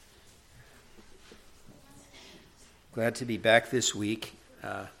Glad to be back this week.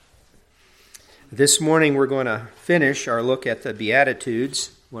 This morning we're going to finish our look at the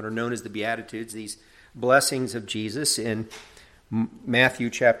Beatitudes, what are known as the Beatitudes, these blessings of Jesus in Matthew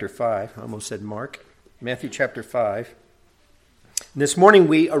chapter 5. I almost said Mark. Matthew chapter 5. This morning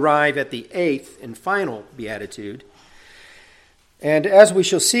we arrive at the 8th and final Beatitude. And as we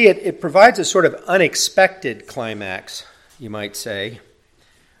shall see, it provides a sort of unexpected climax, you might say.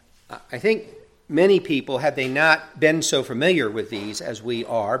 I think many people, had they not been so familiar with these as we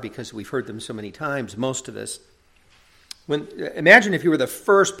are, because we've heard them so many times, most of us, imagine if you were the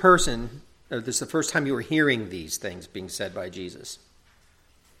first person, or this is the first time you were hearing these things being said by Jesus.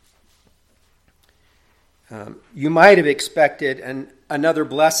 You might have expected another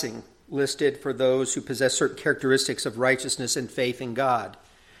blessing listed for those who possess certain characteristics of righteousness and faith in God,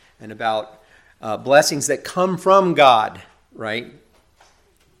 and about blessings that come from God, right?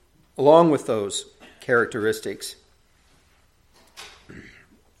 Along with those characteristics.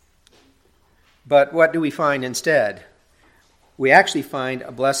 But what do we find instead? We actually find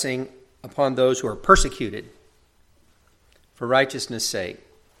a blessing upon those who are persecuted for righteousness' sake.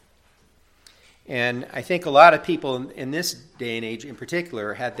 And I think a lot of people in this day and age in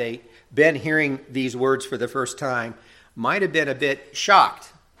particular, had they been hearing these words for the first time, might have been a bit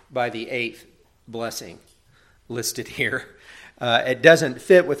shocked by the 8th blessing listed here. It doesn't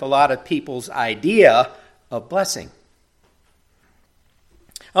fit with a lot of people's idea of blessing.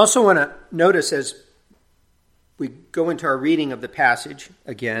 I also want to notice as we go into our reading of the passage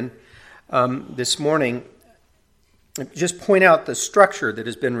again this morning, just point out the structure that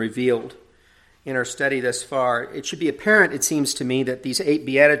has been revealed in our study thus far. It should be apparent, it seems to me, that these 8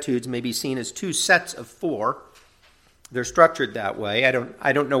 Beatitudes may be seen as 2 sets of 4. They're structured that way.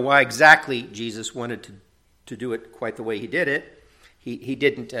 I don't know why exactly Jesus wanted to do it quite the way he did it. He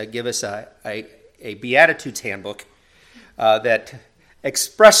didn't give us a Beatitudes handbook that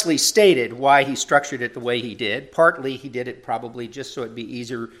expressly stated why he structured it the way he did. Partly he did it probably just so it'd be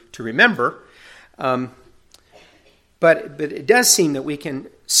easier to remember. But it does seem that we can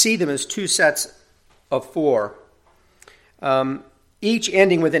see them as 2 sets of 4, each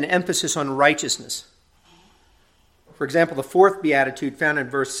ending with an emphasis on righteousness. For example, the 4th Beatitude found in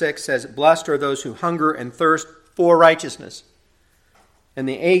verse 6 says, "Blessed are those who hunger and thirst for righteousness." And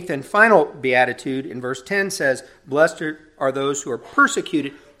the 8th and final Beatitude in verse 10 says, "Blessed are those who are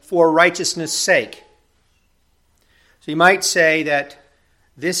persecuted for righteousness' sake." So you might say that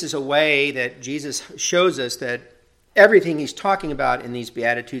this is a way that Jesus shows us that everything he's talking about in these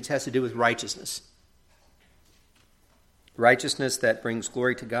Beatitudes has to do with righteousness. Righteousness that brings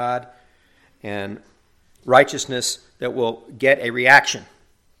glory to God, and righteousness that will get a reaction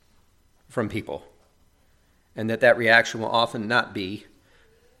from people, and that reaction will often not be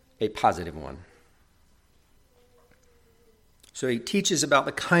a positive one. So he teaches about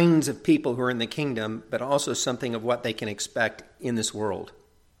the kinds of people who are in the kingdom, but also something of what they can expect in this world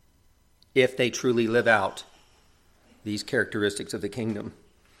if they truly live out these characteristics of the kingdom.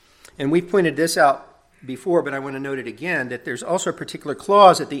 And we've pointed this out before, but I want to note it again, that there's also a particular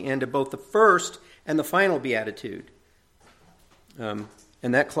clause at the end of both the first and the final Beatitude.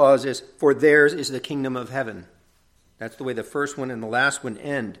 And that clause is, "For theirs is the kingdom of heaven." That's the way the first one and the last one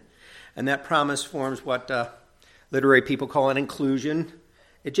end. And that promise forms what literary people call an inclusion.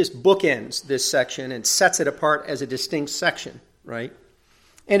 It just bookends this section and sets it apart as a distinct section, right?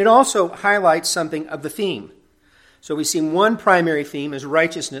 And it also highlights something of the theme. So we see one primary theme is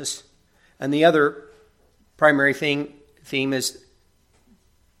righteousness, and the other primary theme is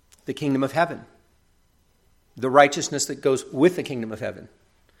the kingdom of heaven. The righteousness that goes with the kingdom of heaven.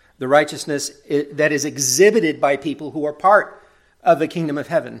 The righteousness that is exhibited by people who are part of the kingdom of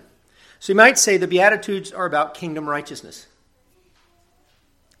heaven. So you might say the Beatitudes are about kingdom righteousness.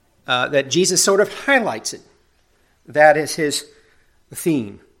 That Jesus sort of highlights it. That is his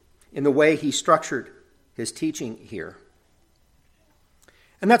theme in the way he structured his teaching here.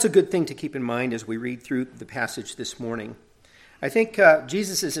 And that's a good thing to keep in mind as we read through the passage this morning. I think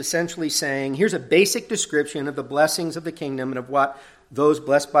Jesus is essentially saying, here's a basic description of the blessings of the kingdom and of what those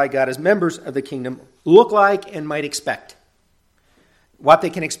blessed by God as members of the kingdom look like and might expect. What they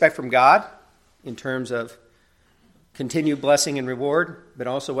can expect from God in terms of continued blessing and reward, but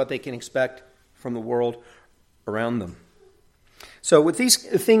also what they can expect from the world around them. So with these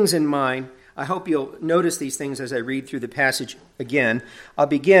things in mind, I hope you'll notice these things as I read through the passage again. I'll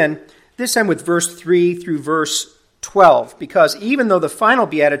begin this time with verse 3 through verse 12, because even though the final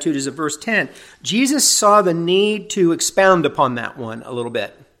beatitude is at verse 10, Jesus saw the need to expound upon that one a little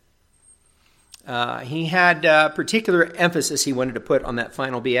bit. He had particular emphasis he wanted to put on that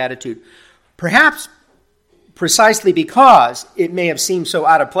final beatitude, perhaps precisely because it may have seemed so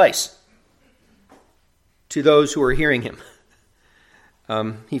out of place to those who are hearing him.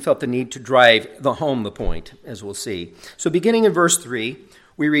 He felt the need to drive home the point, as we'll see. So beginning in verse 3,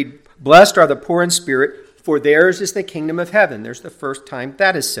 we read, "Blessed are the poor in spirit, for theirs is the kingdom of heaven." There's the first time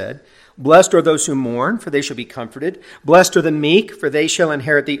that is said. "Blessed are those who mourn, for they shall be comforted. Blessed are the meek, for they shall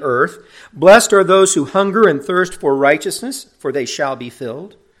inherit the earth. Blessed are those who hunger and thirst for righteousness, for they shall be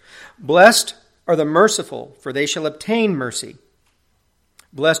filled. Blessed are the merciful, for they shall obtain mercy.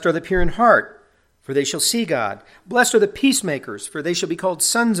 Blessed are the pure in heart, for they shall see God. Blessed are the peacemakers, for they shall be called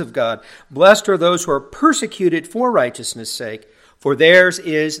sons of God. Blessed are those who are persecuted for righteousness' sake, for theirs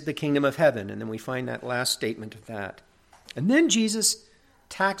is the kingdom of heaven." And then we find that last statement of that. And then Jesus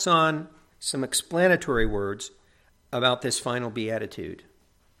tacks on some explanatory words about this final beatitude.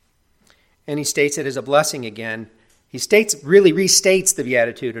 And he states it as a blessing again. He really restates the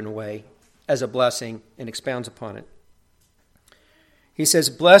beatitude in a way as a blessing and expounds upon it. He says,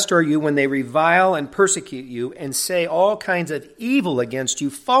 "Blessed are you when they revile and persecute you and say all kinds of evil against you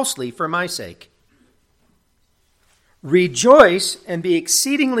falsely for my sake. Rejoice and be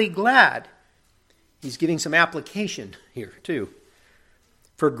exceedingly glad." He's giving some application here too.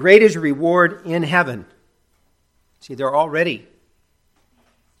 "For great is your reward in heaven." See, they're already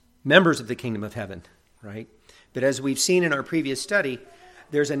members of the kingdom of heaven, right? But as we've seen in our previous study,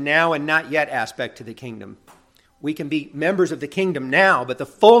 there's a now and not yet aspect to the kingdom. We can be members of the kingdom now, but the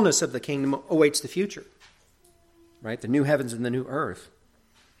fullness of the kingdom awaits the future, right? The new heavens and the new earth.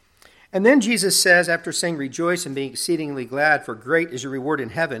 And then Jesus says, after saying, "Rejoice and be exceedingly glad, for great is your reward in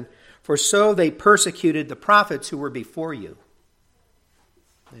heaven, for so they persecuted the prophets who were before you."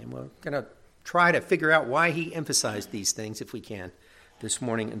 And we're going to try to figure out why he emphasized these things, if we can, this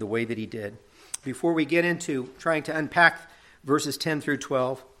morning in the way that he did. Before we get into trying to unpack verses 10 through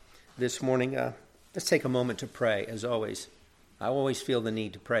 12 this morning, let's take a moment to pray, as always. I always feel the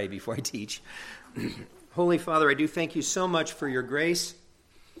need to pray before I teach. Holy Father, I do thank you so much for your grace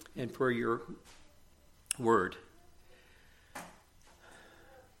and for your word.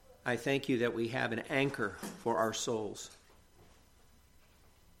 I thank you that we have an anchor for our souls.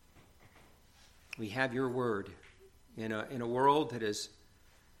 We have your word in a world that is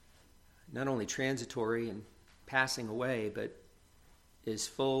not only transitory and passing away, but is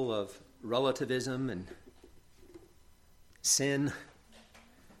full of relativism and sin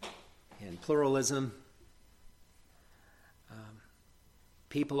and pluralism.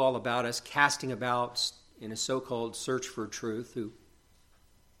 People all about us casting about in a so-called search for truth who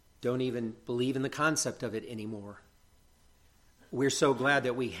don't even believe in the concept of it anymore. We're so glad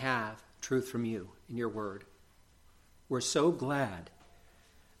that we have truth from you in your word. We're so glad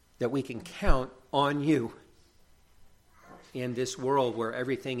that we can count on you in this world where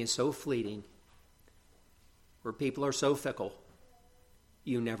everything is so fleeting, where people are so fickle.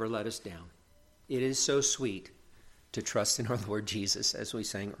 You never let us down. It is so sweet to trust in our Lord Jesus, as we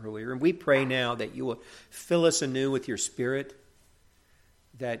sang earlier. And we pray now that you will fill us anew with your Spirit,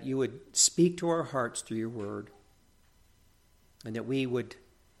 that you would speak to our hearts through your word, and that we would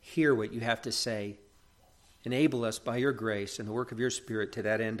hear what you have to say. Enable us by your grace and the work of your Spirit to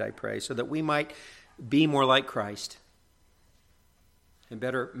that end, I pray, so that we might be more like Christ and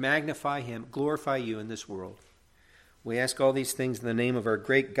better magnify him, glorify you in this world. We ask all these things in the name of our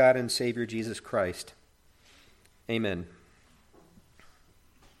great God and Savior, Jesus Christ. Amen.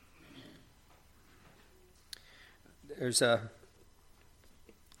 There's a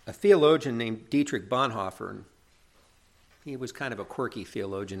theologian named Dietrich Bonhoeffer, and he was kind of a quirky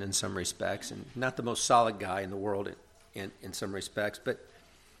theologian in some respects, and not the most solid guy in the world in some respects, but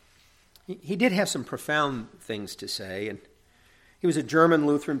he did have some profound things to say, and he was a German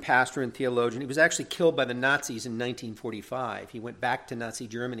Lutheran pastor and theologian. He was actually killed by the Nazis in 1945. He went back to Nazi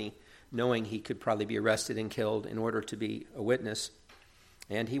Germany knowing he could probably be arrested and killed in order to be a witness,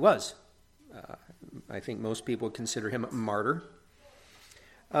 and he was. I think most people would consider him a martyr.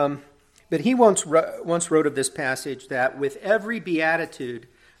 But he once wrote of this passage that with every beatitude,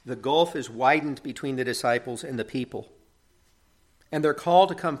 the gulf is widened between the disciples and the people, and their call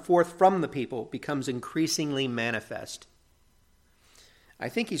to come forth from the people becomes increasingly manifest. I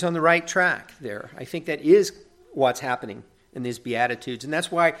think he's on the right track there. I think that is what's happening in these Beatitudes, and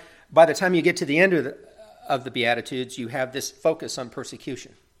that's why by the time you get to the end of the Beatitudes, you have this focus on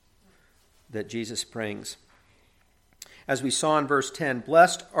persecution that Jesus brings. As we saw in verse 10,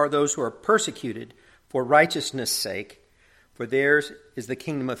 "Blessed are those who are persecuted for righteousness' sake, for theirs is the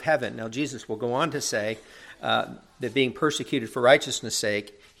kingdom of heaven." Now, Jesus will go on to say that being persecuted for righteousness'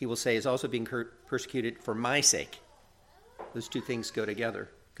 sake, he will say, is also being persecuted for my sake. Those two things go together,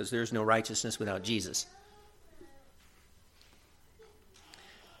 because there's no righteousness without Jesus.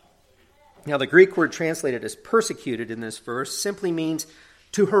 Now, the Greek word translated as persecuted in this verse simply means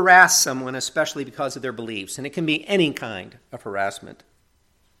to harass someone, especially because of their beliefs, and it can be any kind of harassment.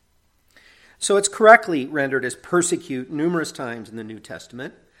 So it's correctly rendered as persecute numerous times in the New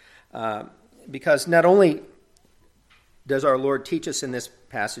Testament, because not only does our Lord teach us in this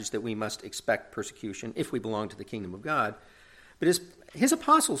passage that we must expect persecution if we belong to the kingdom of God, but his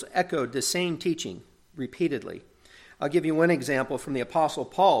apostles echoed the same teaching repeatedly. I'll give you one example from the Apostle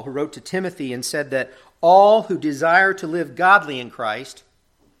Paul, who wrote to Timothy and said that all who desire to live godly in Christ,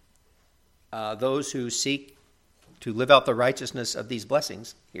 those who seek to live out the righteousness of these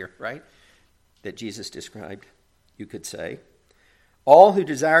blessings here, right, that Jesus described, you could say, all who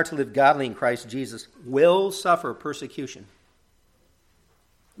desire to live godly in Christ Jesus will suffer persecution.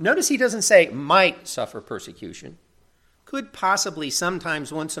 Notice he doesn't say might suffer persecution. Could possibly,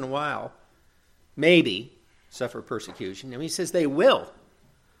 sometimes, once in a while, maybe suffer persecution. And he says they will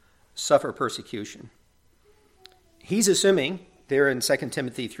suffer persecution. He's assuming there in 2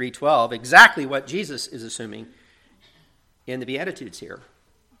 Timothy 3:12 exactly what Jesus is assuming in the Beatitudes here,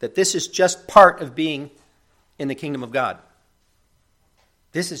 that this is just part of being in the kingdom of God.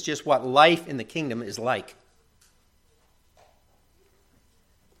 This is just what life in the kingdom is like.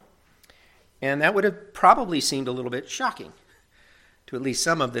 And that would have probably seemed a little bit shocking to at least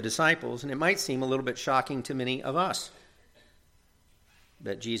some of the disciples, and it might seem a little bit shocking to many of us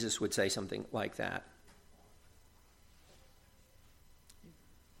that Jesus would say something like that.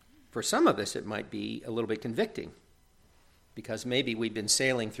 For some of us, it might be a little bit convicting, because maybe we've been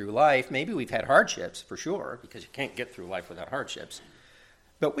sailing through life. Maybe we've had hardships, for sure, because you can't get through life without hardships.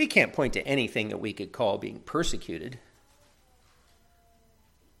 But we can't point to anything that we could call being persecuted.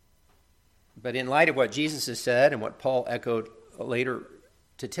 But in light of what Jesus has said and what Paul echoed later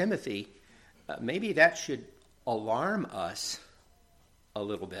to Timothy, maybe that should alarm us a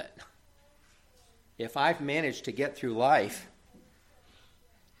little bit. If I've managed to get through life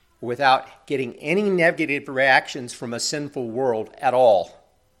without getting any negative reactions from a sinful world at all,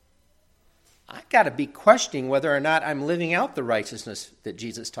 I've got to be questioning whether or not I'm living out the righteousness that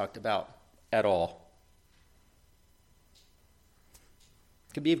Jesus talked about at all.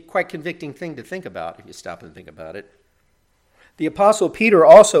 It could be a quite convicting thing to think about if you stop and think about it. The Apostle Peter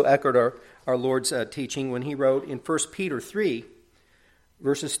also echoed our Lord's teaching when he wrote in 1 Peter 3,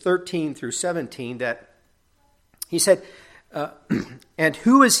 verses 13 through 17, that he said, and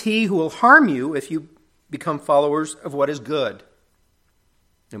who is he who will harm you if you become followers of what is good?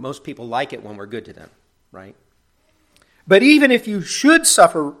 And most people like it when we're good to them, right? But even if you should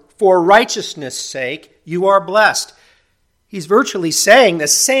suffer for righteousness' sake, you are blessed. He's virtually saying the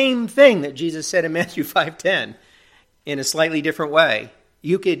same thing that Jesus said in Matthew 5:10 in a slightly different way.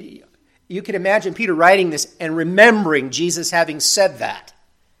 You could imagine Peter writing this and remembering Jesus having said that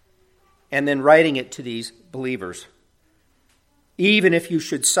and then writing it to these believers. Even if you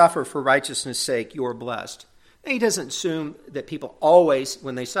should suffer for righteousness' sake, you are blessed. Now, he doesn't assume that people always,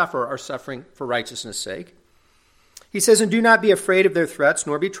 when they suffer, are suffering for righteousness' sake. He says, and do not be afraid of their threats,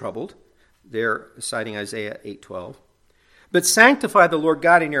 nor be troubled. They're citing Isaiah 8:12. But sanctify the Lord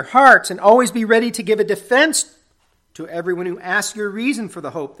God in your hearts, and always be ready to give a defense to everyone who asks your reason for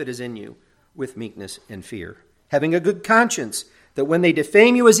the hope that is in you, with meekness and fear, having a good conscience, that when they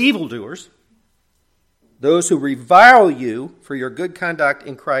defame you as evildoers, those who revile you for your good conduct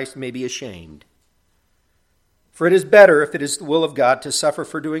in Christ may be ashamed. For it is better, if it is the will of God, to suffer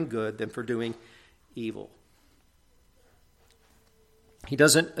for doing good than for doing evil. He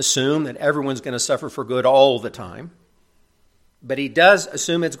doesn't assume that everyone's going to suffer for good all the time, but he does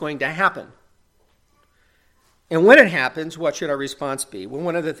assume it's going to happen. And when it happens, what should our response be? Well,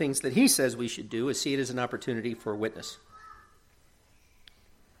 one of the things that he says we should do is see it as an opportunity for witness.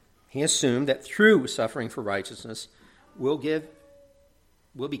 He assumed that through suffering for righteousness, we'll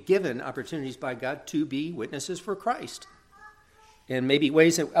be given opportunities by God to be witnesses for Christ, in maybe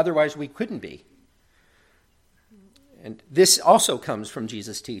ways that otherwise we couldn't be. And this also comes from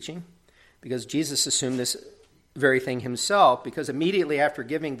Jesus' teaching, because Jesus assumed this very thing himself, because immediately after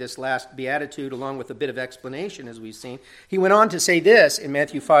giving this last beatitude, along with a bit of explanation, as we've seen, he went on to say this in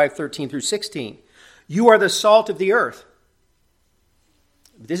Matthew 5:13 through 16. You are the salt of the earth.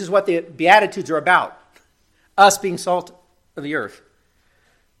 This is what the Beatitudes are about, us being salt of the earth.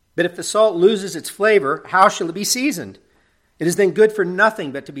 But if the salt loses its flavor, how shall it be seasoned? It is then good for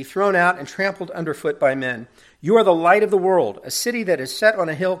nothing but to be thrown out and trampled underfoot by men. You are the light of the world. A city that is set on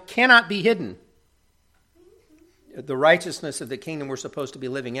a hill cannot be hidden. The righteousness of the kingdom we're supposed to be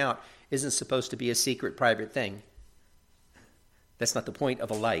living out isn't supposed to be a secret, private thing. That's not the point of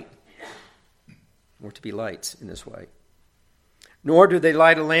a light. We're to be lights in this way. Nor do they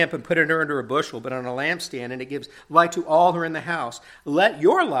light a lamp and put it under a bushel, but on a lampstand, and it gives light to all who are in the house. Let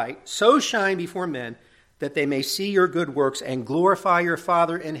your light so shine before men that they may see your good works and glorify your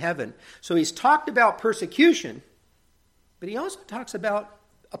Father in heaven. So he's talked about persecution, but he also talks about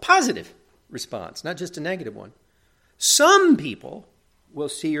a positive response, not just a negative one. Some people will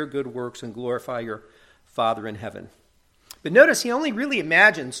see your good works and glorify your Father in heaven. But notice he only really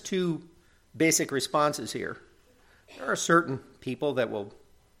imagines two basic responses here. There are certain people that will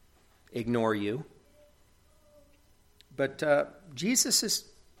ignore you. But Jesus is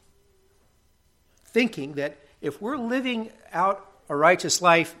thinking that if we're living out a righteous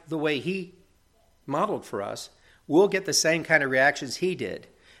life the way he modeled for us, we'll get the same kind of reactions he did.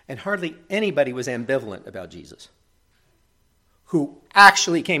 And hardly anybody was ambivalent about Jesus who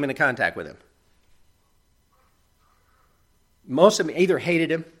actually came into contact with him. Most of them either hated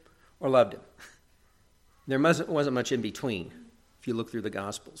him or loved him. There wasn't much in between if you look through the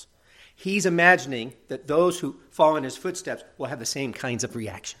Gospels. He's imagining that those who follow in his footsteps will have the same kinds of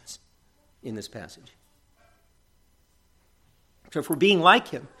reactions in this passage. So if we're being like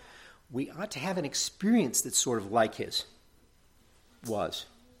him, we ought to have an experience that's sort of like his was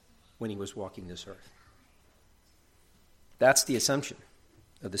when he was walking this earth. That's the assumption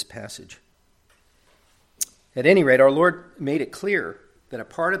of this passage. At any rate, our Lord made it clear that a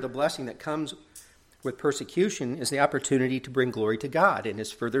part of the blessing that comes with persecution is the opportunity to bring glory to God in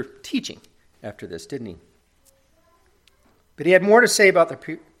his further teaching after this, didn't he? But he had more to say about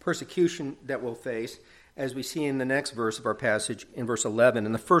the persecution that we'll face, as we see in the next verse of our passage, in verse 11.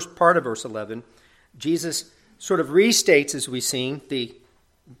 In the first part of verse 11, Jesus sort of restates, as we've seen, the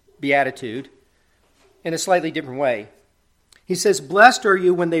beatitude in a slightly different way. He says, "Blessed are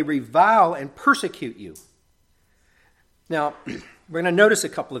you when they revile and persecute you." Now, we're going to notice a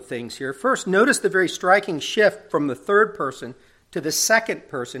couple of things here. First, notice the very striking shift from the third person to the second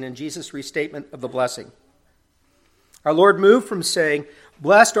person in Jesus' restatement of the blessing. Our Lord moved from saying,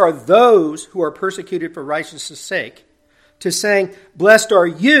 "Blessed are those who are persecuted for righteousness' sake," to saying, "Blessed are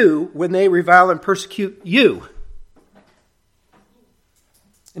you when they revile and persecute you."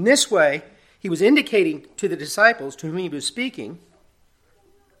 In this way, he was indicating to the disciples to whom he was speaking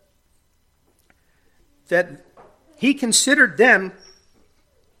that he considered them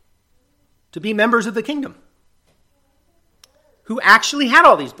to be members of the kingdom who actually had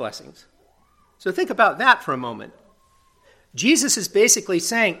all these blessings. So think about that for a moment. Jesus is basically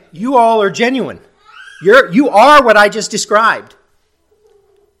saying, you all are genuine. You are what I just described.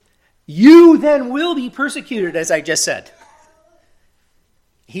 You then will be persecuted, as I just said.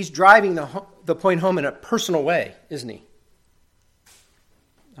 He's driving the point home in a personal way, isn't he?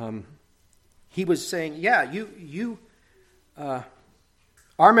 He was saying, yeah, you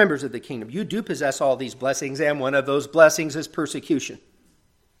are members of the kingdom. You do possess all these blessings, and one of those blessings is persecution.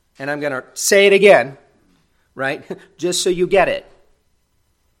 And I'm going to say it again, right? Just so you get it.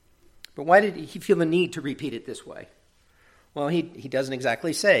 But why did he feel the need to repeat it this way? Well, he doesn't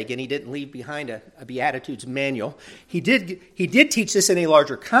exactly say. Again, he didn't leave behind a Beatitudes manual. He did teach this in a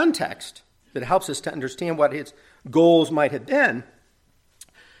larger context that helps us to understand what his goals might have been.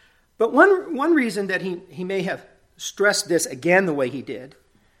 But one reason that he may have stressed this again the way he did,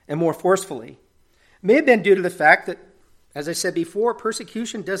 and more forcefully, may have been due to the fact that, as I said before,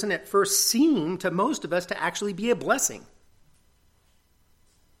 persecution doesn't at first seem to most of us to actually be a blessing.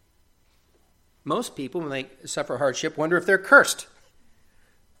 Most people, when they suffer hardship, wonder if they're cursed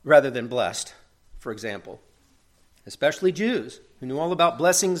rather than blessed, for example. Especially Jews, who knew all about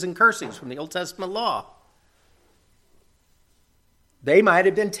blessings and cursings from the Old Testament law. They might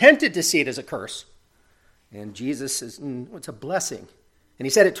have been tempted to see it as a curse. And Jesus says, it's a blessing. And he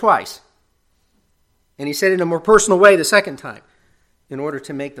said it twice. And he said it in a more personal way the second time, in order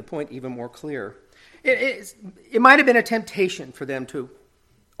to make the point even more clear. It might have been a temptation for them to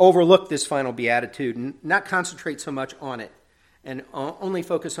overlook this final beatitude and not concentrate so much on it and only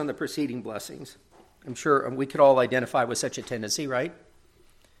focus on the preceding blessings. I'm sure we could all identify with such a tendency, right?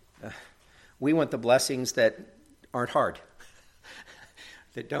 We want the blessings that aren't hard,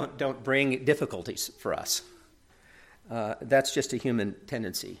 that don't bring difficulties for us. That's just a human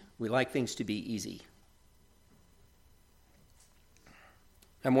tendency. We like things to be easy.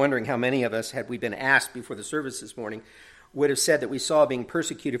 I'm wondering how many of us, had we been asked before the service this morning, would have said that we saw being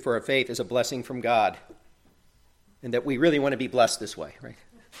persecuted for our faith as a blessing from God, and that we really want to be blessed this way, right?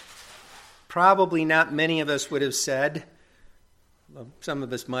 Probably not many of us would have said, well, some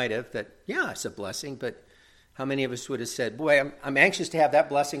of us might have, that, yeah, it's a blessing, but how many of us would have said, boy, I'm anxious to have that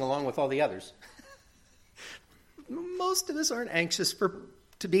blessing along with all the others? Most of us aren't anxious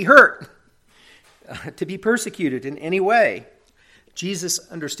to be hurt, to be persecuted in any way. Jesus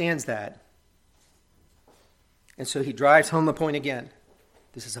understands that. And so he drives home the point again.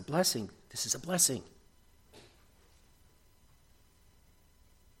 This is a blessing. This is a blessing.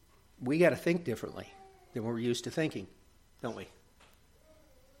 We got to think differently than we're used to thinking, don't we?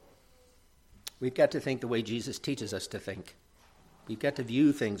 We've got to think the way Jesus teaches us to think. We've got to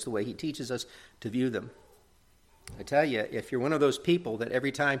view things the way he teaches us to view them. I tell you, if you're one of those people that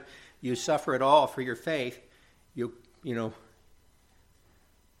every time you suffer at all for your faith, you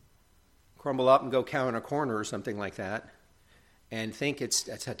crumble up and go cow in a corner or something like that, and think it's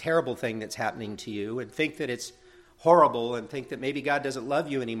a terrible thing that's happening to you, and think that it's horrible, and think that maybe God doesn't love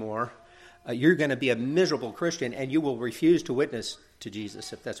you anymore, you're going to be a miserable Christian, and you will refuse to witness to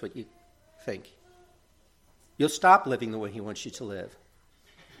Jesus if that's what you think. You'll stop living the way he wants you to live.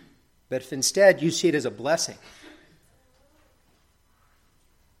 But if instead you see it as a blessing,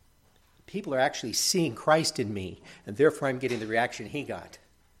 people are actually seeing Christ in me, and therefore I'm getting the reaction he got.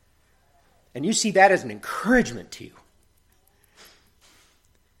 And you see that as an encouragement to you,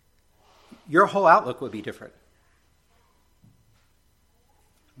 your whole outlook would be different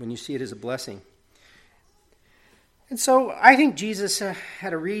when you see it as a blessing. And so I think Jesus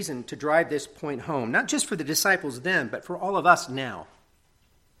had a reason to drive this point home, not just for the disciples then, but for all of us now.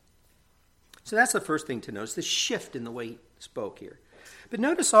 So that's the first thing to notice, the shift in the way he spoke here. But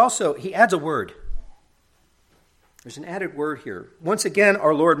notice also, he adds a word. There's an added word here. Once again,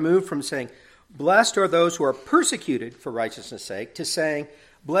 our Lord moved from saying, blessed are those who are persecuted for righteousness' sake, to saying,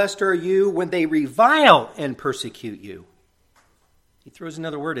 blessed are you when they revile and persecute you. He throws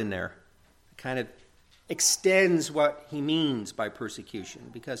another word in there. It kind of extends what he means by persecution,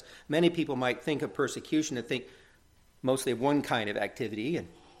 because many people might think of persecution and think mostly of one kind of activity, and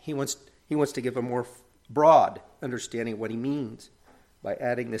he wants to give a more broad understanding of what he means by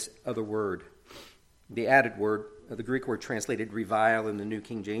adding this other word. The added word, the Greek word translated revile in the New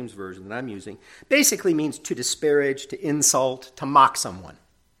King James Version that I'm using, basically means to disparage, to insult, to mock someone.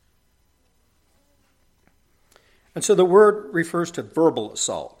 And so the word refers to verbal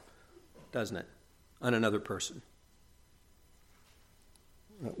assault, doesn't it, on another person.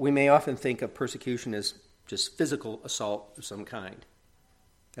 We may often think of persecution as just physical assault of some kind.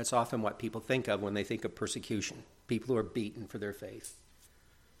 That's often what people think of when they think of persecution. People who are beaten for their faith.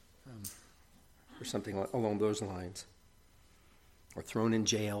 Or something along those lines. Or thrown in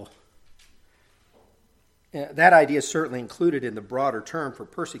jail. That idea is certainly included in the broader term for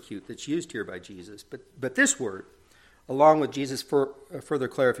persecute that's used here by Jesus. But this word, along with Jesus' further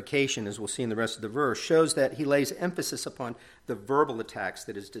clarification, as we'll see in the rest of the verse, shows that he lays emphasis upon the verbal attacks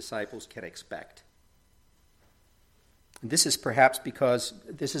that his disciples can expect. This is perhaps because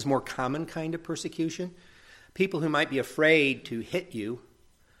this is a more common kind of persecution. People who might be afraid to hit you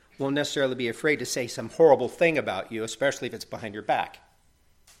won't necessarily be afraid to say some horrible thing about you, especially if it's behind your back.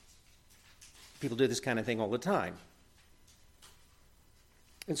 People do this kind of thing all the time.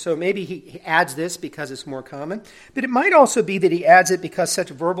 And so maybe he adds this because it's more common, but it might also be that he adds it because such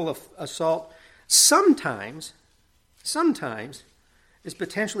verbal assault sometimes is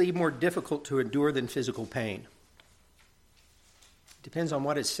potentially more difficult to endure than physical pain. Depends on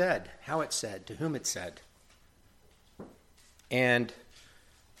what is said, how it's said, to whom it's said. And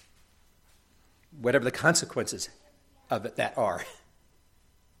whatever the consequences of it that are.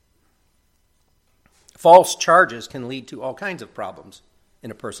 False charges can lead to all kinds of problems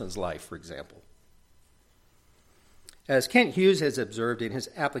in a person's life, for example. As Kent Hughes has observed in his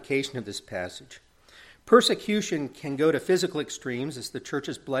application of this passage, persecution can go to physical extremes, as the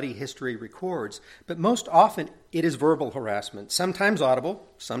church's bloody history records, but most often it is verbal harassment, sometimes audible,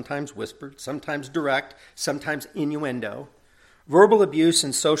 sometimes whispered, sometimes direct, sometimes innuendo. Verbal abuse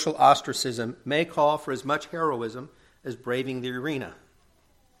and social ostracism may call for as much heroism as braving the arena.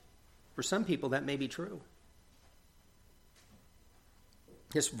 For some people, that may be true.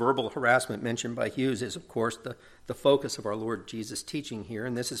 This verbal harassment mentioned by Hughes is, of course, the focus of our Lord Jesus' teaching here,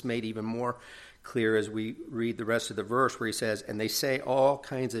 and this is made even more clear as we read the rest of the verse where he says, and they say all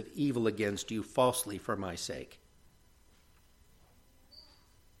kinds of evil against you falsely for my sake.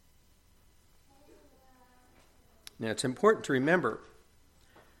 Now, it's important to remember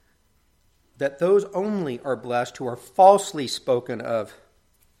that those only are blessed who are falsely spoken of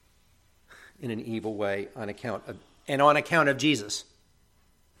in an evil way on account of Jesus.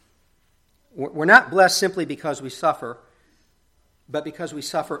 We're not blessed simply because we suffer, but because we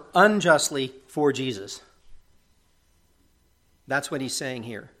suffer unjustly for Jesus. That's what he's saying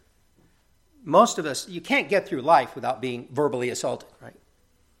here. Most of us, you can't get through life without being verbally assaulted, right?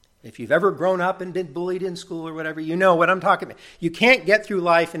 If you've ever grown up and been bullied in school or whatever, you know what I'm talking about. You can't get through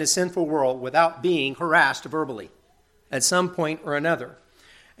life in a sinful world without being harassed verbally. at some point or another.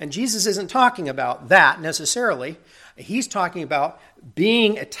 And Jesus isn't talking about that necessarily. He's talking about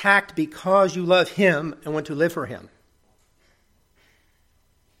being attacked because you love him and want to live for him.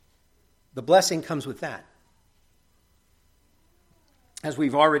 The blessing comes with that. As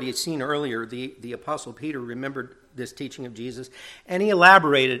we've already seen earlier, the Apostle Peter remembered this teaching of Jesus, and he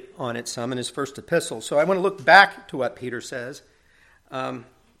elaborated on it some in his first epistle. So I want to look back to what Peter says and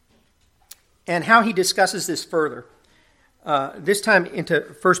how he discusses this further. This time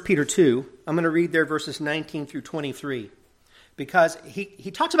into 1 Peter 2, I'm going to read there verses 19 through 23, because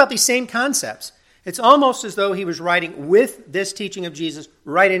he talks about these same concepts. It's almost as though he was writing with this teaching of Jesus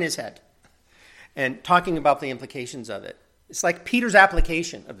right in his head and talking about the implications of it. It's like Peter's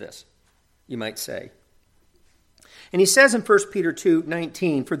application of this, you might say. And he says in 1 Peter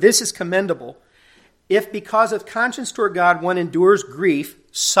 2:19, "For this is commendable, if because of conscience toward God one endures grief,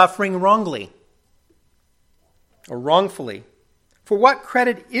 suffering wrongly or wrongfully. For what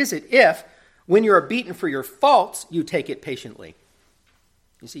credit is it if, when you are beaten for your faults, you take it patiently?"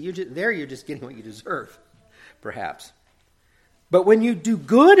 You see, you're just getting what you deserve, perhaps. "But when you do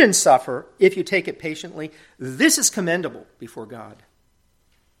good and suffer, if you take it patiently, this is commendable before God.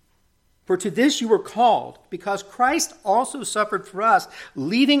 For to this you were called, because Christ also suffered for us,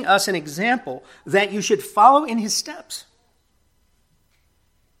 leaving us an example that you should follow in his steps,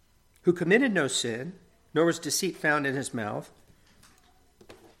 who committed no sin, nor was deceit found in his mouth,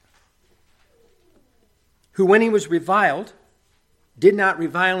 who when he was reviled, did not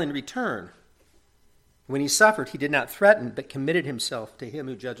revile in return. When he suffered, he did not threaten, but committed himself to him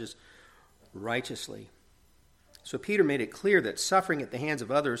who judges righteously." So Peter made it clear that suffering at the hands of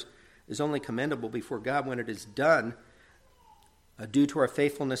others is only commendable before God when it is done due to our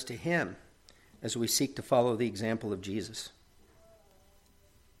faithfulness to him as we seek to follow the example of Jesus.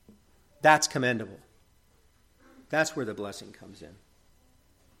 That's commendable. That's where the blessing comes in.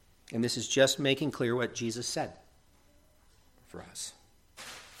 And this is just making clear what Jesus said for us.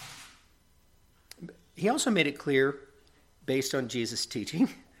 He also made it clear, based on Jesus' teaching,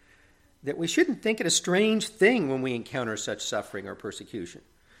 that we shouldn't think it a strange thing when we encounter such suffering or persecution.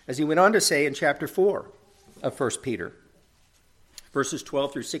 As he went on to say in chapter 4 of 1 Peter, verses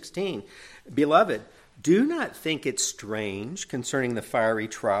 12 through 16, "Beloved, do not think it strange concerning the fiery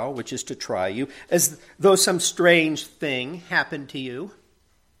trial which is to try you, as though some strange thing happened to you."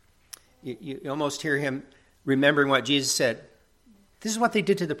 You almost hear him remembering what Jesus said. This is what they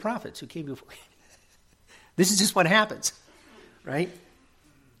did to the prophets who came before. This is just what happens, right?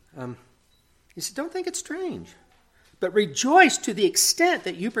 He said, don't think it's strange, but rejoice to the extent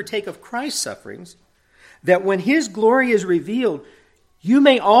that you partake of Christ's sufferings, that when his glory is revealed, you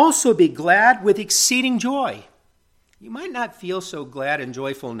may also be glad with exceeding joy. You might not feel so glad and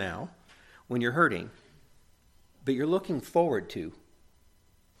joyful now when you're hurting, but you're looking forward to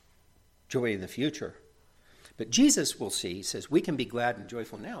joy in the future. But Jesus, we'll see, he says we can be glad and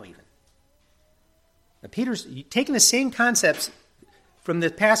joyful now even. Now Peter's taking the same concepts from the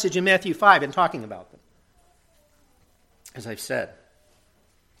passage in Matthew 5 and talking about them, as I've said.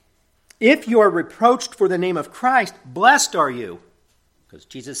 "If you are reproached for the name of Christ, blessed are you," because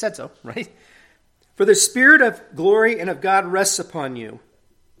Jesus said so, right? "For the Spirit of glory and of God rests upon you."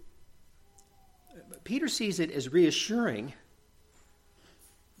 But Peter sees it as reassuring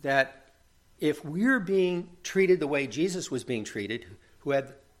that if we're being treated the way Jesus was being treated, who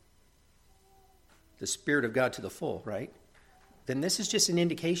had the Spirit of God to the full, right? Then this is just an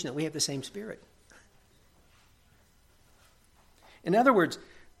indication that we have the same Spirit. In other words,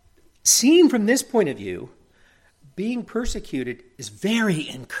 seen from this point of view, being persecuted is very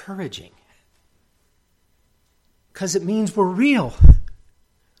encouraging. Because it means we're real.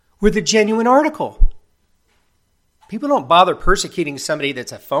 We're the genuine article. People don't bother persecuting somebody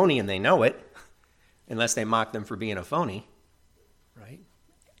that's a phony and they know it, unless they mock them for being a phony, right?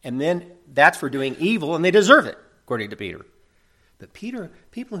 And then that's for doing evil and they deserve it, according to Peter. But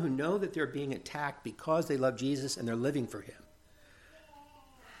people who know that they're being attacked because they love Jesus and they're living for him,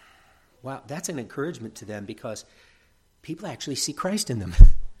 wow, that's an encouragement to them because people actually see Christ in them.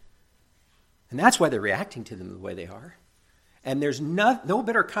 And that's why they're reacting to them the way they are. And there's no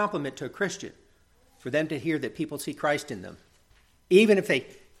better compliment to a Christian for them to hear that people see Christ in them. Even if they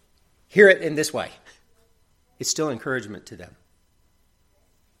hear it in this way, it's still encouragement to them.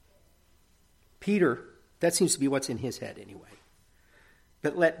 Peter, that seems to be what's in his head anyway.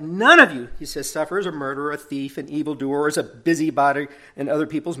 "But let none of you," he says, "suffer as a murderer, a thief, an evildoer, or as a busybody in other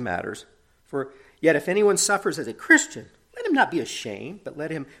people's matters. For yet if anyone suffers as a Christian, let him not be ashamed, but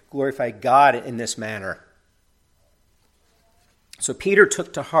let him glorify God in this manner." So Peter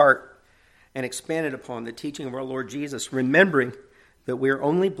took to heart and expanded upon the teaching of our Lord Jesus, remembering that we are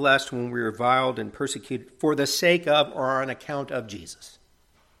only blessed when we are reviled and persecuted for the sake of or on account of Jesus.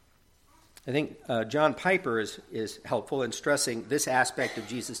 I think John Piper is helpful in stressing this aspect of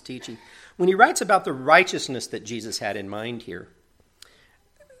Jesus' teaching when he writes about the righteousness that Jesus had in mind here.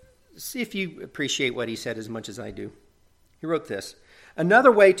 See if you appreciate what he said as much as I do. He wrote this: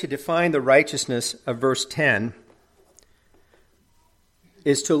 another way to define the righteousness of verse 10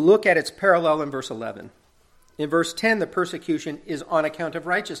 is to look at its parallel in verse 11. In verse 10, the persecution is on account of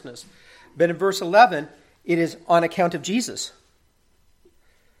righteousness. But in verse 11, it is on account of Jesus.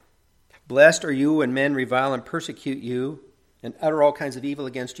 Blessed are you when men revile and persecute you and utter all kinds of evil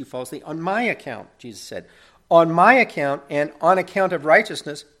against you falsely. On my account, Jesus said. On my account and on account of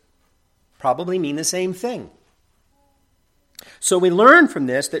righteousness probably mean the same thing. So we learn from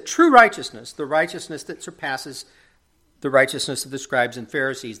this that true righteousness, the righteousness that surpasses the righteousness of the scribes and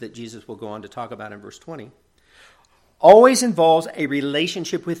Pharisees that Jesus will go on to talk about in verse 20, always involves a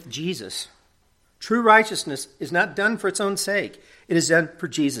relationship with Jesus. True righteousness is not done for its own sake. It is done for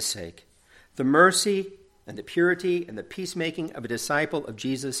Jesus' sake. The mercy and the purity and the peacemaking of a disciple of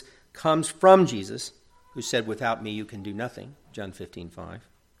Jesus comes from Jesus, who said, without me you can do nothing, John 15:5,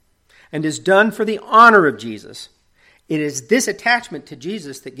 and is done for the honor of Jesus. It is this attachment to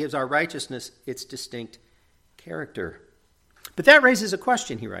Jesus that gives our righteousness its distinct character. But that raises a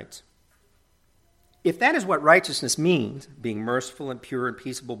question, he writes. If that is what righteousness means, being merciful and pure and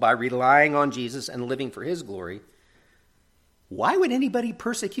peaceable by relying on Jesus and living for his glory, why would anybody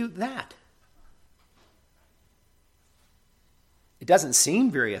persecute that? It doesn't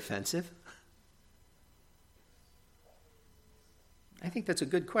seem very offensive. I think that's a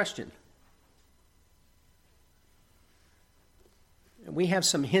good question. And we have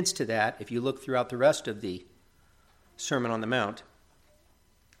some hints to that if you look throughout the rest of the Sermon on the Mount.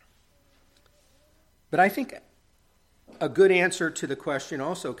 But I think a good answer to the question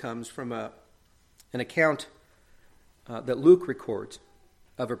also comes from an account that Luke records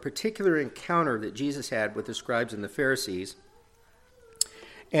of a particular encounter that Jesus had with the scribes and the Pharisees.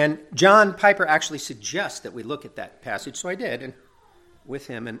 And John Piper actually suggests that we look at that passage, so I did, and with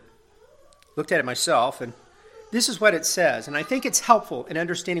him, and looked at it myself, and this is what it says. And I think it's helpful in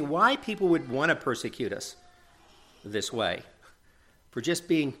understanding why people would want to persecute us this way, for just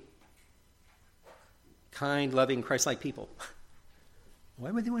being kind, loving, Christ-like people.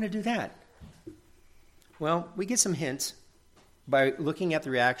 Why would they want to do that? Well, we get some hints by looking at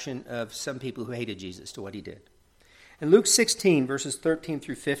the reaction of some people who hated Jesus to what he did. In Luke 16, verses 13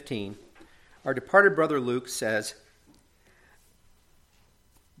 through 15, our departed brother Luke says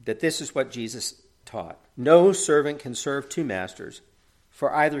that this is what Jesus taught. No servant can serve two masters,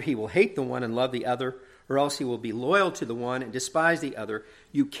 for either he will hate the one and love the other, or else he will be loyal to the one and despise the other.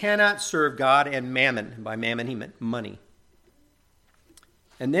 You cannot serve God and mammon. And by mammon he meant money.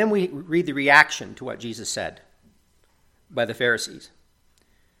 And then we read the reaction to what Jesus said by the Pharisees.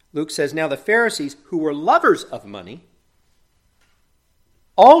 Luke says, now the Pharisees, who were lovers of money,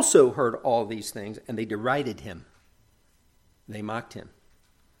 also heard all these things, and they derided him. They mocked him.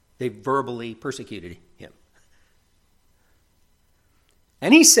 They verbally persecuted him.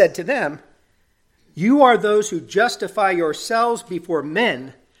 And he said to them, you are those who justify yourselves before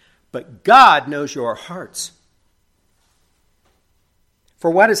men, but God knows your hearts. For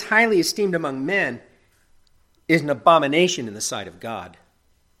what is highly esteemed among men is an abomination in the sight of God.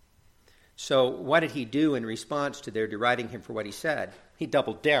 So what did he do in response to their deriding him for what he said? He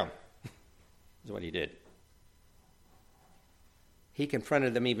doubled down, is what he did. He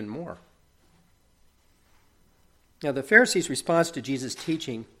confronted them even more. Now, the Pharisees' response to Jesus'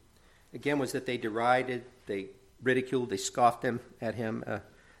 teaching, again, was that they derided, they ridiculed, they scoffed at him,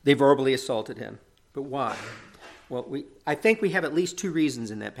 they verbally assaulted him. But why? Well, I think we have at least two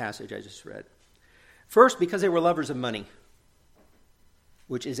reasons in that passage I just read. First, because they were lovers of money,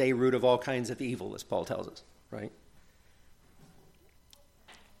 which is a root of all kinds of evil, as Paul tells us, right?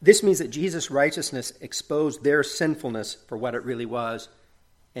 This means that Jesus' righteousness exposed their sinfulness for what it really was,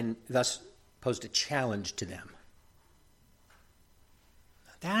 and thus posed a challenge to them.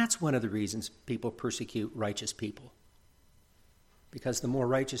 That's one of the reasons people persecute righteous people. Because the more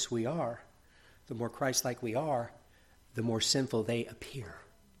righteous we are, the more Christ-like we are, the more sinful they appear.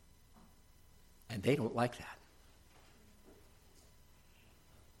 And they don't like that.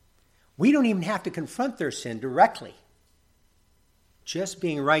 We don't even have to confront their sin directly. Just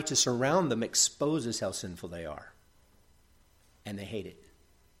being righteous around them exposes how sinful they are. And they hate it.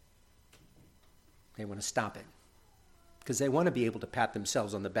 They want to stop it. Because they want to be able to pat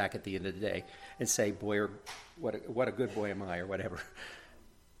themselves on the back at the end of the day and say, boy, or what a good boy am I, or whatever.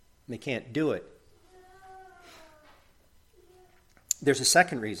 They can't do it. There's a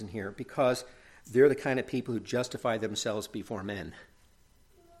second reason here, because they're the kind of people who justify themselves before men.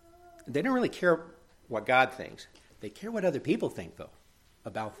 They don't really care what God thinks. They care what other people think, though,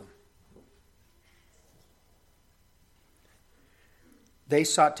 about them. They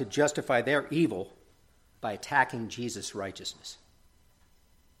sought to justify their evil by attacking Jesus' righteousness.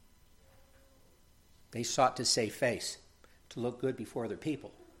 They sought to save face, to look good before other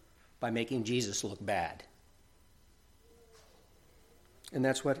people, by making Jesus look bad. And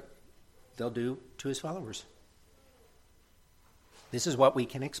that's what they'll do to his followers. This is what we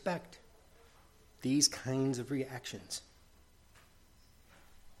can expect. These kinds of reactions.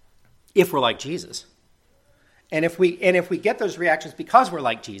 If we're like Jesus. And if we get those reactions because we're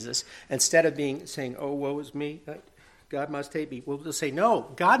like Jesus, instead of saying, oh, woe is me, God must hate me, we'll say,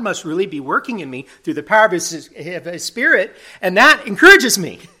 no, God must really be working in me through the power of his Spirit, and that encourages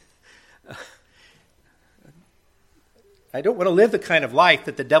me. I don't want to live the kind of life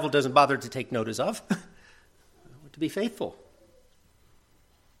that the devil doesn't bother to take notice of. I want to be faithful.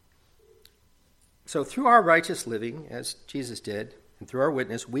 So through our righteous living, as Jesus did, and through our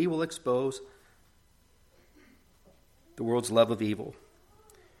witness, we will expose the world's love of evil.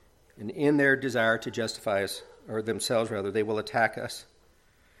 And in their desire to justify us, or themselves rather, they will attack us.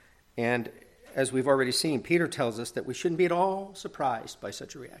 And as we've already seen, Peter tells us that we shouldn't be at all surprised by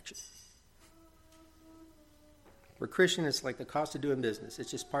such a reaction. For a Christian, it's like the cost of doing business.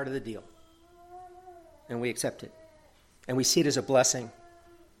 It's just part of the deal. And we accept it. And we see it as a blessing.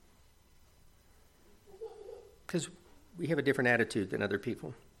 Because we have a different attitude than other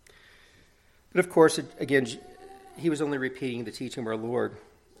people. But of course, again, he was only repeating the teaching of our Lord.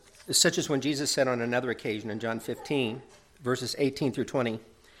 Such as when Jesus said on another occasion in John 15, verses 18 through 20,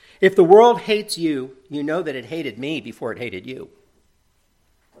 if the world hates you, you know that it hated me before it hated you.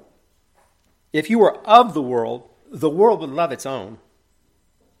 If you were of the world would love its own.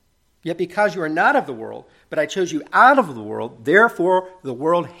 Yet because you are not of the world, but I chose you out of the world, therefore the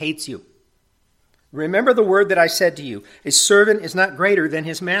world hates you. Remember the word that I said to you, a servant is not greater than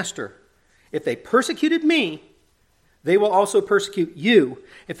his master. If they persecuted me, they will also persecute you.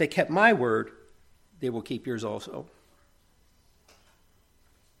 If they kept my word, they will keep yours also.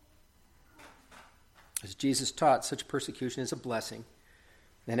 As Jesus taught, such persecution is a blessing.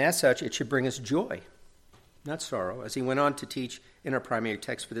 And as such, it should bring us joy, not sorrow, as he went on to teach in our primary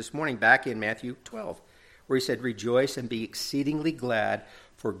text for this morning, back in Matthew 12, where he said, rejoice and be exceedingly glad,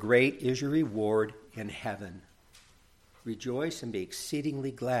 for great is your reward in heaven. Rejoice and be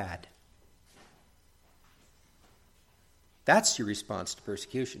exceedingly glad. That's your response to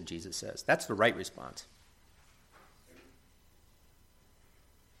persecution, Jesus says. That's the right response.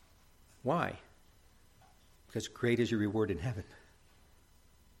 Why? Because great is your reward in heaven.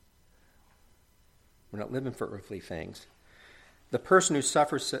 We're not living for earthly things. The person who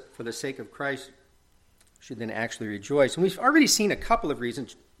suffers for the sake of Christ should then actually rejoice. And we've already seen a couple of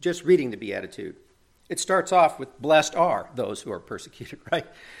reasons just reading the Beatitude. It starts off with, blessed are those who are persecuted, right?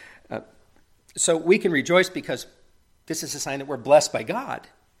 So we can rejoice because this is a sign that we're blessed by God.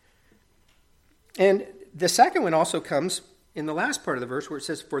 And the second one also comes in the last part of the verse where it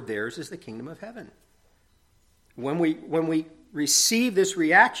says, for theirs is the kingdom of heaven. When we receive this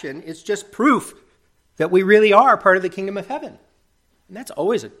reaction, it's just proof that we really are part of the kingdom of heaven. And that's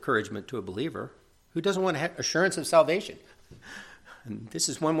always encouragement to a believer who doesn't want to have assurance of salvation. And this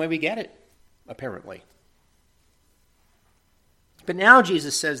is one way we get it, apparently. But now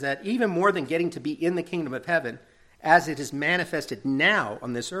Jesus says that even more than getting to be in the kingdom of heaven, as it is manifested now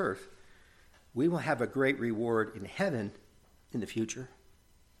on this earth, we will have a great reward in heaven in the future.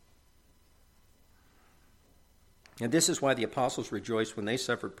 And this is why the apostles rejoiced when they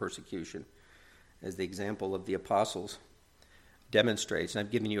suffered persecution, as the example of the apostles demonstrates. And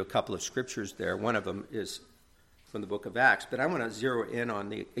I've given you a couple of scriptures there. One of them is from the book of Acts, but I want to zero in on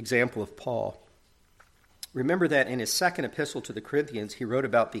the example of Paul. Remember that in his second epistle to the Corinthians, he wrote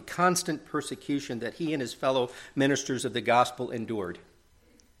about the constant persecution that he and his fellow ministers of the gospel endured.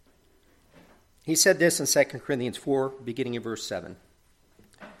 He said this in 2 Corinthians 4, beginning in verse 7.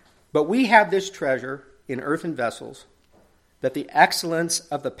 But we have this treasure in earthen vessels, that the excellence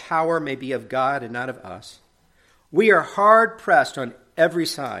of the power may be of God and not of us. We are hard pressed on every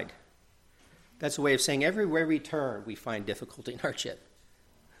side. That's a way of saying everywhere we turn, we find difficulty and hardship.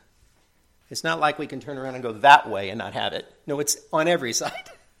 It's not like we can turn around and go that way and not have it. No, it's on every side.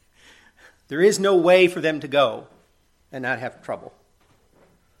 There is no way for them to go and not have trouble.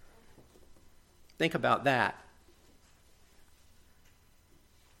 Think about that.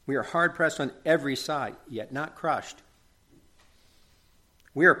 We are hard pressed on every side, yet not crushed.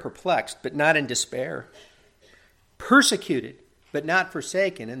 We are perplexed, but not in despair. Persecuted, but not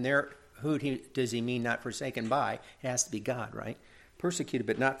forsaken. And there, who does he mean not forsaken by? It has to be God, right? Persecuted,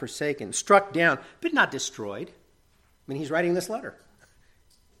 but not forsaken. Struck down, but not destroyed. I mean, he's writing this letter.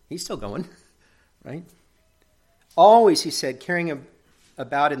 He's still going, right? Always, he said, carrying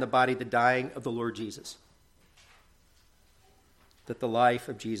about in the body the dying of the Lord Jesus, that the life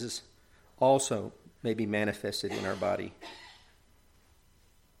of Jesus also may be manifested in our body.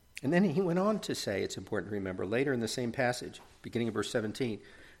 And then he went on to say, it's important to remember, later in the same passage, beginning of verse 17,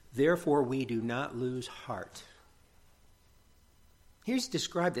 therefore we do not lose heart. Here's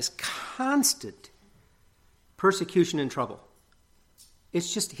described as constant persecution and trouble.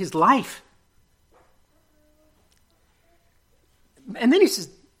 It's just his life. And then he says,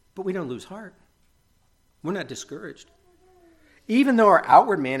 but we don't lose heart. We're not discouraged. Even though our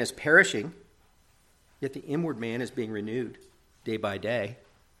outward man is perishing, yet the inward man is being renewed day by day.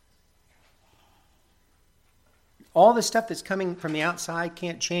 All the stuff that's coming from the outside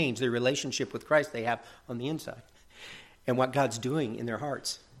can't change the relationship with Christ they have on the inside and what God's doing in their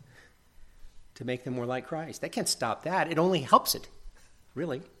hearts to make them more like Christ. That can't stop that. It only helps it,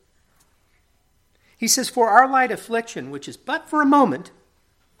 really. He says, for our light affliction, which is but for a moment,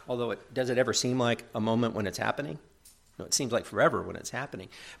 although does it ever seem like a moment when it's happening? No, it seems like forever when it's happening.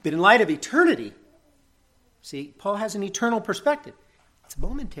 But in light of eternity, see, Paul has an eternal perspective. It's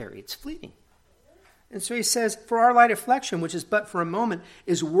momentary, it's fleeting. And so he says, for our light affliction, which is but for a moment,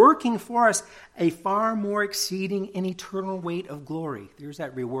 is working for us a far more exceeding and eternal weight of glory. There's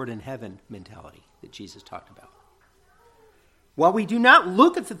that reward in heaven mentality that Jesus talked about. While we do not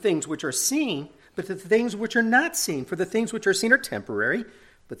look at the things which are seen, but the things which are not seen. For the things which are seen are temporary,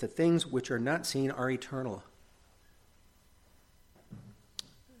 but the things which are not seen are eternal.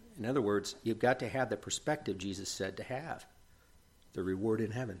 In other words, you've got to have the perspective Jesus said to have. The reward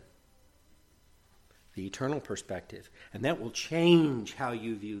in heaven. The eternal perspective. And that will change how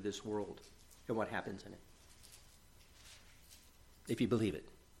you view this world and what happens in it. If you believe it.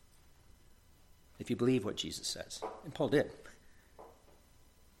 If you believe what Jesus says. And Paul did.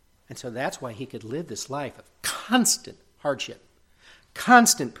 And so that's why he could live this life of constant hardship,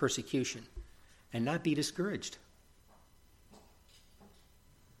 constant persecution, and not be discouraged.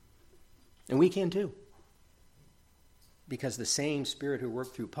 And we can too. Because the same Spirit who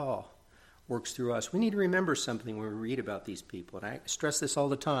worked through Paul works through us. We need to remember something when we read about these people, and I stress this all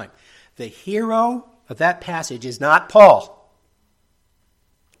the time. The hero of that passage is not Paul.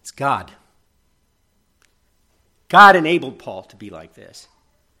 It's God. God enabled Paul to be like this.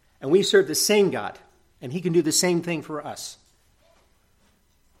 And we serve the same God, and he can do the same thing for us.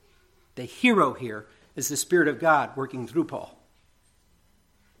 The hero here is the Spirit of God working through Paul.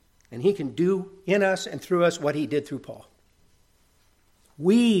 And he can do in us and through us what he did through Paul.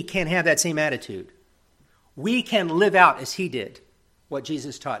 We can have that same attitude. We can live out as he did what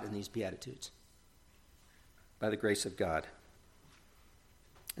Jesus taught in these Beatitudes by the grace of God.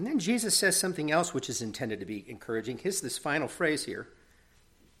 And then Jesus says something else which is intended to be encouraging. Here's this final phrase here.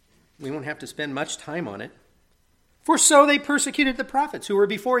 We won't have to spend much time on it. For so they persecuted the prophets who were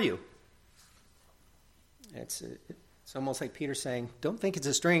before you. It's almost like Peter saying, don't think it's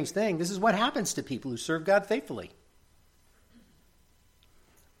a strange thing. This is what happens to people who serve God faithfully.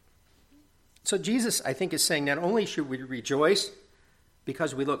 So Jesus, I think, is saying not only should we rejoice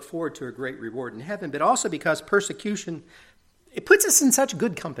because we look forward to a great reward in heaven, but also because persecution, it puts us in such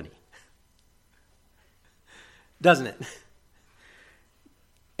good company. Doesn't it?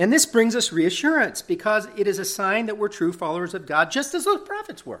 And this brings us reassurance because it is a sign that we're true followers of God, just as those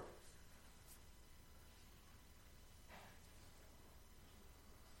prophets were.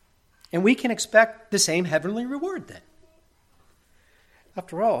 And we can expect the same heavenly reward then.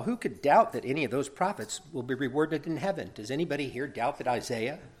 After all, who could doubt that any of those prophets will be rewarded in heaven? Does anybody here doubt that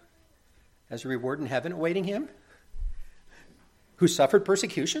Isaiah has a reward in heaven awaiting him? Who suffered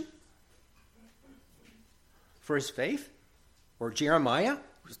persecution for his faith? Or Jeremiah,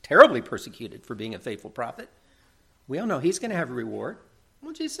 who was terribly persecuted for being a faithful prophet? We all know he's going to have a reward.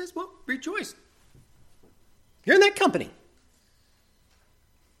 Well, Jesus says, well, rejoice. You're in that company.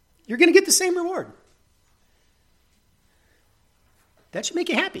 You're going to get the same reward. That should make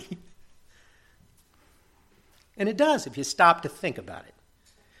you happy. And it does if you stop to think about it.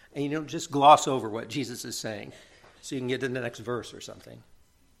 And you don't just gloss over what Jesus is saying so you can get to the next verse or something.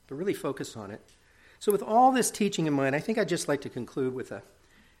 But really focus on it. So with all this teaching in mind, I think I'd just like to conclude with an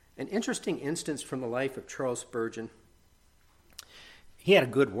interesting instance from the life of Charles Spurgeon. He had a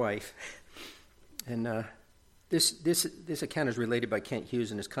good wife. And this account is related by Kent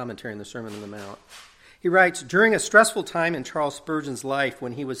Hughes in his commentary on the Sermon on the Mount. He writes, during a stressful time in Charles Spurgeon's life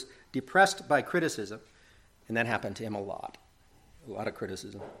when he was depressed by criticism, and that happened to him a lot of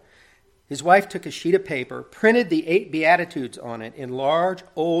criticism, his wife took a sheet of paper, printed the 8 Beatitudes on it in large,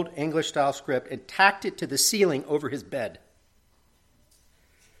 old English-style script, and tacked it to the ceiling over his bed.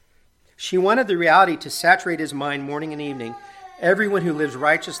 She wanted the reality to saturate his mind morning and evening. Everyone who lives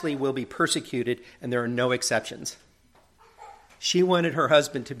righteously will be persecuted, and there are no exceptions. She wanted her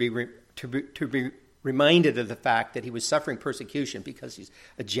husband to be reminded of the fact that he was suffering persecution because he's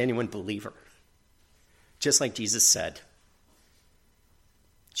a genuine believer, just like Jesus said.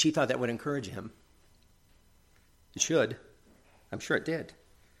 She thought that would encourage him. It should. I'm sure it did.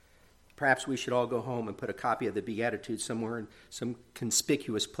 Perhaps we should all go home and put a copy of the Beatitudes somewhere in some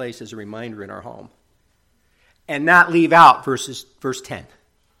conspicuous place as a reminder in our home. And not leave out verse 10.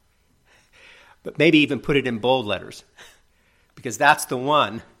 But maybe even put it in bold letters. Because that's the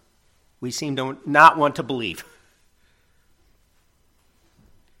one we seem to not want to believe.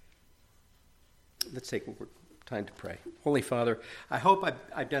 Let's take time to pray. Holy Father, I hope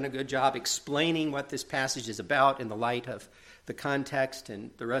I've done a good job explaining what this passage is about in the light of the context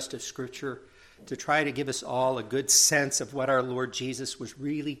and the rest of Scripture, to try to give us all a good sense of what our Lord Jesus was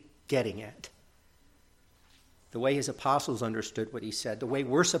really getting at. The way his apostles understood what he said, the way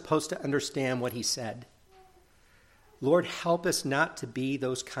we're supposed to understand what he said. Lord, help us not to be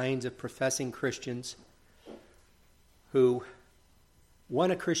those kinds of professing Christians who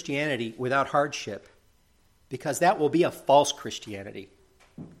want a Christianity without hardship, because that will be a false Christianity.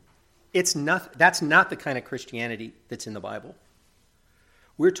 That's not the kind of Christianity that's in the Bible.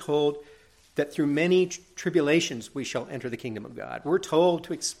 We're told that through many tribulations we shall enter the kingdom of God. We're told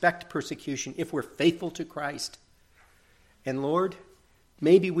to expect persecution if we're faithful to Christ. And Lord,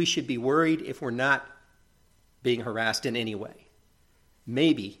 maybe we should be worried if we're not being harassed in any way.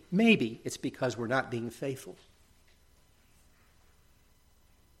 Maybe it's because we're not being faithful.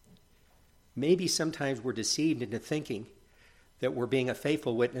 Maybe sometimes we're deceived into thinking that we're being a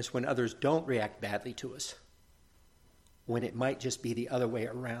faithful witness when others don't react badly to us, when it might just be the other way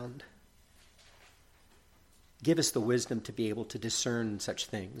around. Give us the wisdom to be able to discern such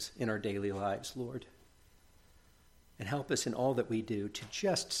things in our daily lives, Lord. And help us in all that we do to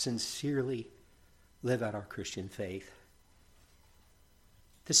just sincerely live out our Christian faith.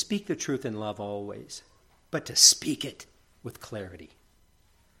 To speak the truth in love always, but to speak it with clarity.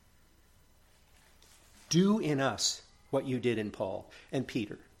 Do in us what you did in Paul and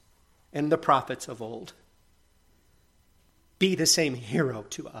Peter and the prophets of old. Be the same hero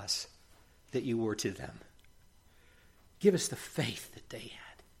to us that you were to them. Give us the faith that they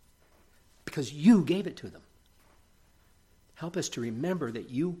had, because you gave it to them. Help us to remember that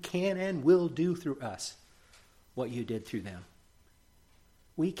you can and will do through us what you did through them.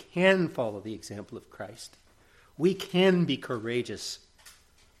 We can follow the example of Christ. We can be courageous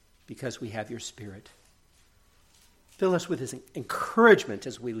because we have your Spirit. Fill us with his encouragement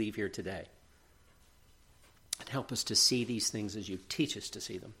as we leave here today. And help us to see these things as you teach us to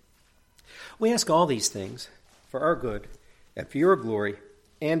see them. We ask all these things for our good and for your glory,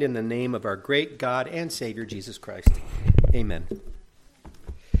 and in the name of our great God and Savior, Jesus Christ. Amen.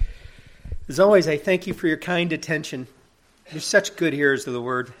 As always, I thank you for your kind attention. You're such good hearers of the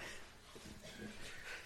word.